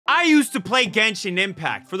I used to play Genshin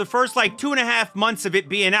Impact for the first like 2.5 months of it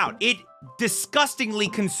being out. It disgustingly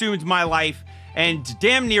consumed my life and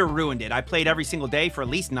damn near ruined it. I played every single day for at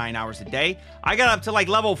least 9 hours a day. I got up to like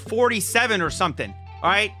level 47 or something, all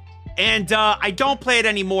right? And I don't play it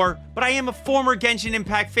anymore, but I am a former Genshin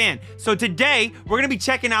Impact fan. So today, we're gonna be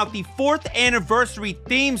checking out the 4th anniversary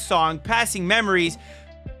theme song, Passing Memories,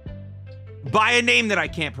 by a name that I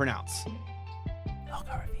can't pronounce.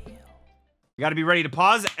 You gotta be ready to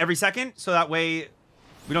pause every second, so that way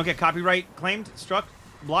we don't get copyright claimed, struck,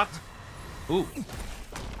 blocked. Ooh.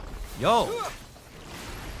 Yo.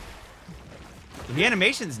 The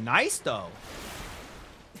animation's nice, though.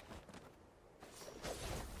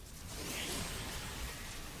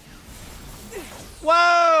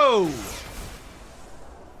 Whoa!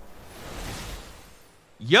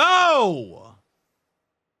 Yo!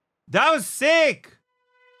 That was sick!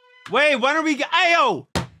 Wait, when are we... Ayo!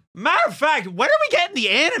 Matter of fact, when are we getting the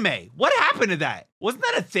anime? What happened to that? Wasn't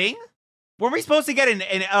that a thing? Weren't we supposed to get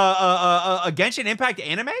a Genshin Impact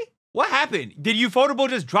anime? What happened? Did Ufotable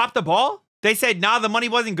just drop the ball? They said, nah, the money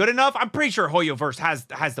wasn't good enough? I'm pretty sure Hoyoverse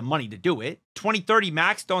has the money to do it. 2030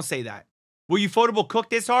 max? Don't say that. Will Ufotable cook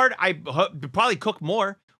this hard? I probably cook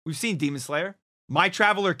more. We've seen Demon Slayer. My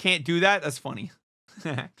Traveler can't do that? That's funny.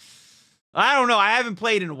 I don't know. I haven't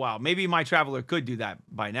played in a while. Maybe My Traveler could do that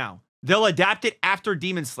by now. They'll adapt it after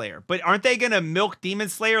Demon Slayer. But aren't they going to milk Demon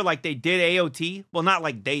Slayer like they did AOT? Well, not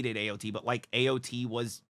like they did AOT, but like AOT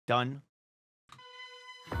was done.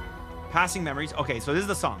 Passing Memories. Okay, so this is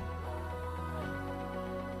the song.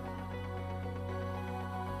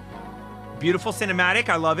 Beautiful cinematic.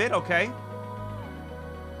 I love it. Okay.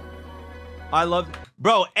 I love...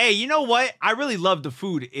 Bro, hey, you know what? I really love the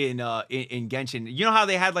food in Genshin. You know how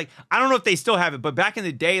they had, like... I don't know if they still have it, but back in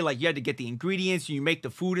the day, like, you had to get the ingredients, and you make the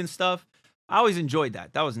food and stuff. I always enjoyed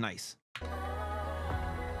that. That was nice.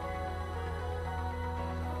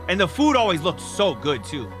 And the food always looked so good,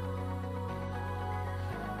 too.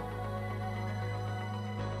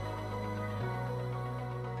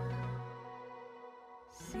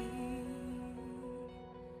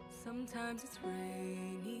 Sometimes it's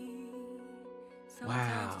rainy.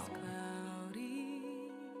 Wow.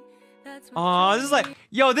 Oh, this is like,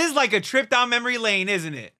 yo, this is like a trip down memory lane,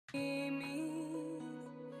 isn't it?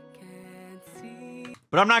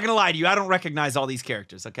 But I'm not gonna lie to you, I don't recognize all these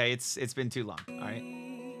characters, okay? It's been too long, all right?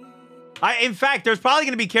 In fact, there's probably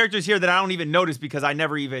gonna be characters here that I don't even notice because I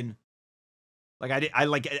never even, like,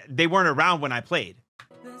 they weren't around when I played.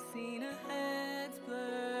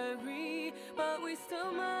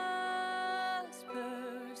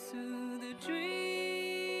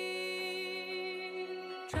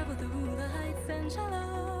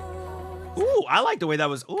 Ooh, I like the way that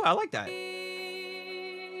was. Ooh, I like that.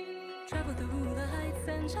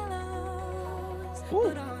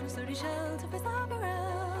 Ooh.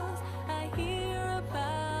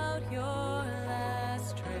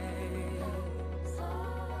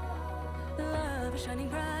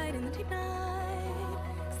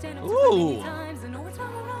 Ooh.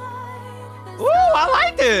 Ooh, I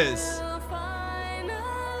like this.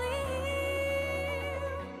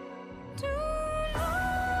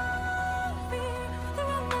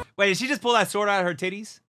 Wait, did she just pull that sword out of her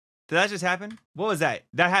titties? Did that just happen? What was that?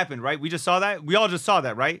 That happened, right? We just saw that? We all just saw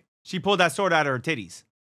that, right? She pulled that sword out of her titties.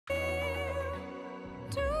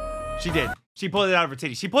 She did. She pulled it out of her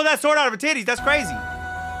titties. She pulled that sword out of her titties. That's crazy.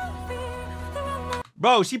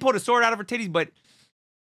 Bro, she pulled a sword out of her titties, but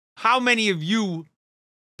how many of you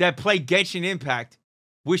that play Genshin Impact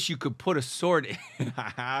wish you could put a sword in?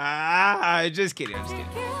 Just kidding. I'm just kidding.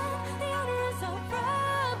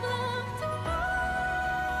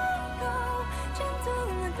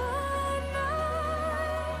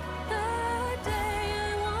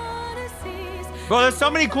 Bro, there's so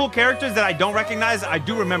many cool characters that I don't recognize. I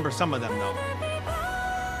do remember some of them, though.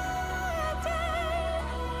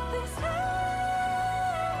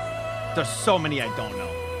 There's so many I don't know.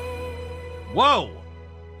 Whoa.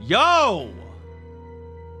 Yo.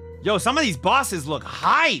 Yo, some of these bosses look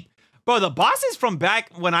hype. Bro, the bosses from back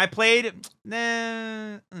when I played...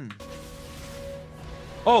 Nah.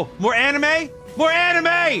 Oh, more anime? More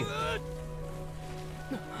anime!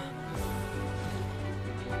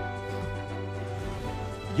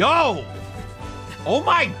 Yo! Oh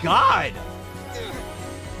my god!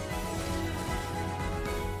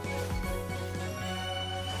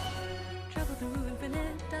 Travel through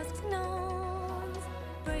infinite dusks and dawns,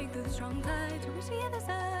 break through the strong tide to reach the other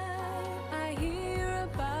side. I hear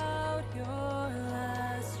about your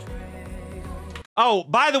last trail. Oh,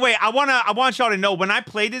 by the way, I want y'all to know, when I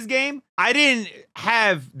played this game,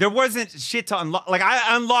 there wasn't shit to unlock. Like,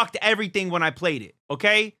 I unlocked everything when I played it,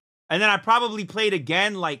 okay? And then I probably played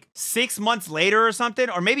again like 6 months later or something,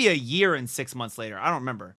 or maybe a year and 6 months later. I don't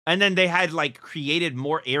remember. And then they had like created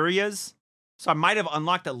more areas. So I might have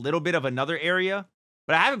unlocked a little bit of another area,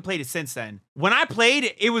 but I haven't played it since then. When I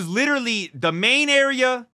played, it was literally the main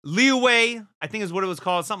area, Liyue, I think is what it was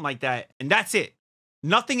called, something like that. And that's it.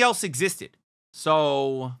 Nothing else existed.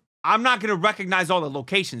 So I'm not going to recognize all the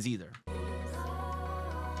locations either.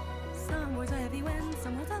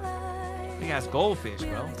 Big ass goldfish,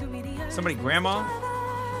 bro. Somebody grandma?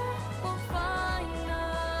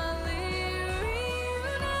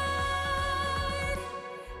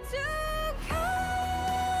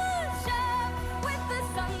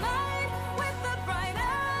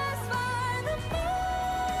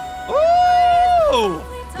 Ooh!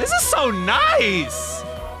 This is so nice!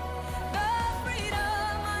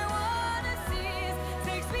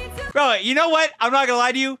 Bro, you know what? I'm not gonna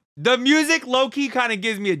lie to you. The music low-key kind of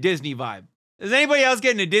gives me a Disney vibe. Is anybody else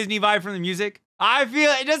getting a Disney vibe from the music? I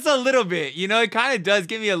feel it just a little bit. You know, it kind of does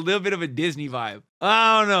give me a little bit of a Disney vibe.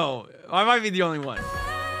 I don't know. I might be the only one.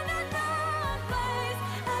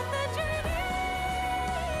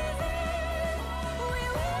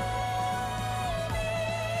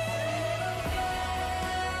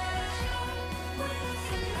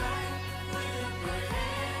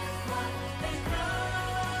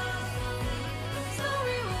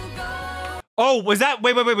 Oh, was that,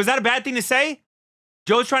 wait, was that a bad thing to say?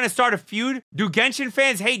 Joe's trying to start a feud? Do Genshin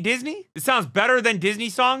fans hate Disney? It sounds better than Disney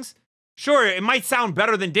songs? Sure, it might sound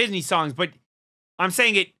better than Disney songs, but I'm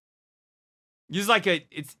saying it gives like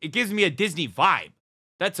it gives me a Disney vibe.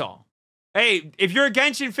 That's all. Hey, if you're a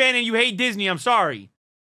Genshin fan and you hate Disney, I'm sorry.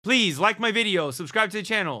 Please like my video, subscribe to the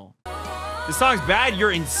channel. The song's bad?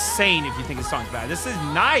 You're insane if you think the song's bad. This is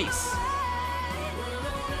nice.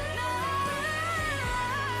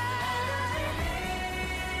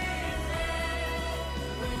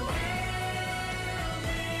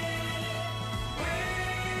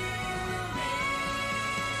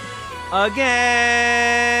 Again.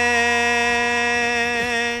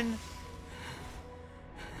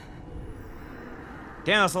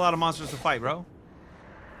 Damn, that's a lot of monsters to fight, bro.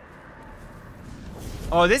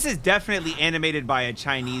 Oh, this is definitely animated by a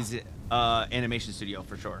Chinese animation studio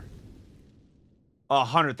for sure.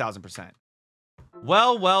 100,000%.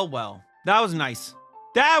 Well. That was nice.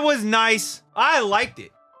 That was nice. I liked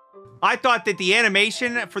it. I thought that the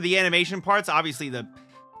animation, for the animation parts, obviously the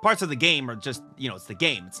parts of the game are just, you know, it's the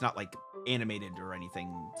game. It's not like animated or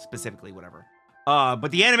anything specifically, whatever. But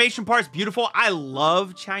the animation part's beautiful. I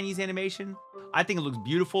love Chinese animation. I think it looks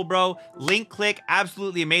beautiful, bro. Link click,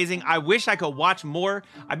 absolutely amazing. I wish I could watch more.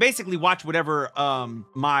 I basically watch whatever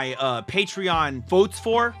my Patreon votes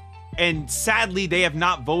for. And sadly, they have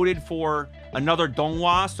not voted for another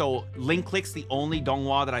donghua. So Link click's the only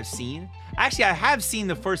donghua that I've seen. Actually, I have seen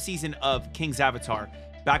the first season of King's Avatar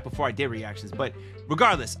back before I did reactions. But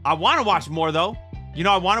regardless, I want to watch more though. You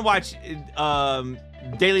know, I want to watch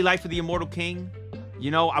Daily Life of the Immortal King. You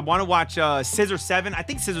know, I want to watch Scissor 7. I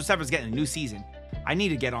think Scissor 7 is getting a new season. I need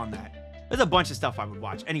to get on that. There's a bunch of stuff I would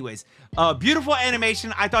watch. Anyways, beautiful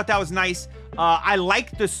animation. I thought that was nice. I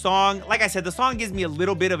like the song. Like I said, the song gives me a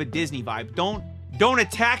little bit of a Disney vibe. Don't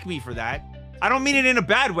attack me for that. I don't mean it in a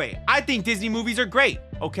bad way. I think Disney movies are great,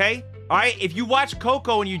 okay? All right, if you watch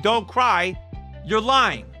Coco and you don't cry, you're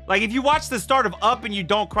lying. Like, if you watch the start of Up and you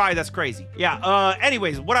don't cry, that's crazy. Yeah,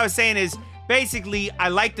 anyways, what I was saying is, basically, I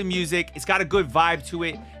like the music. It's got a good vibe to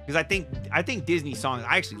it, because I think Disney songs,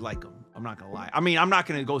 I actually like them. I'm not gonna lie. I mean, I'm not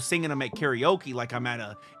gonna go singing them at karaoke like I'm at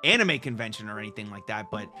a anime convention or anything like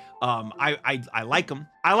that, but I like them.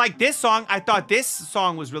 I like this song. I thought this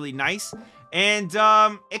song was really nice, and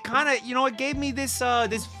it kind of, you know, it gave me this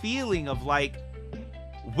this feeling of like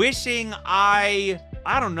wishing I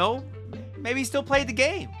don't know, maybe still played the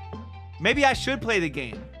game. Maybe I should play the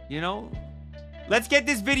game, you know? Let's get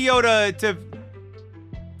this video to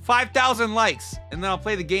 5,000 likes, and then I'll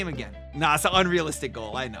play the game again. Nah, it's an unrealistic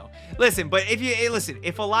goal, I know. Listen, but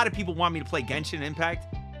if a lot of people want me to play Genshin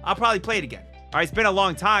Impact, I'll probably play it again. All right, it's been a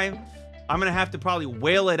long time. I'm gonna have to probably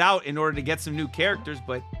whale it out in order to get some new characters,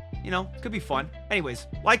 but you know, could be fun. Anyways,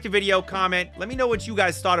 like the video, comment. Let me know what you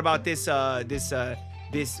guys thought about this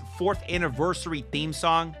this 4th anniversary theme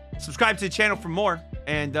song. Subscribe to the channel for more,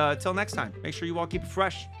 and till next time, make sure you all keep it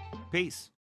fresh. Peace.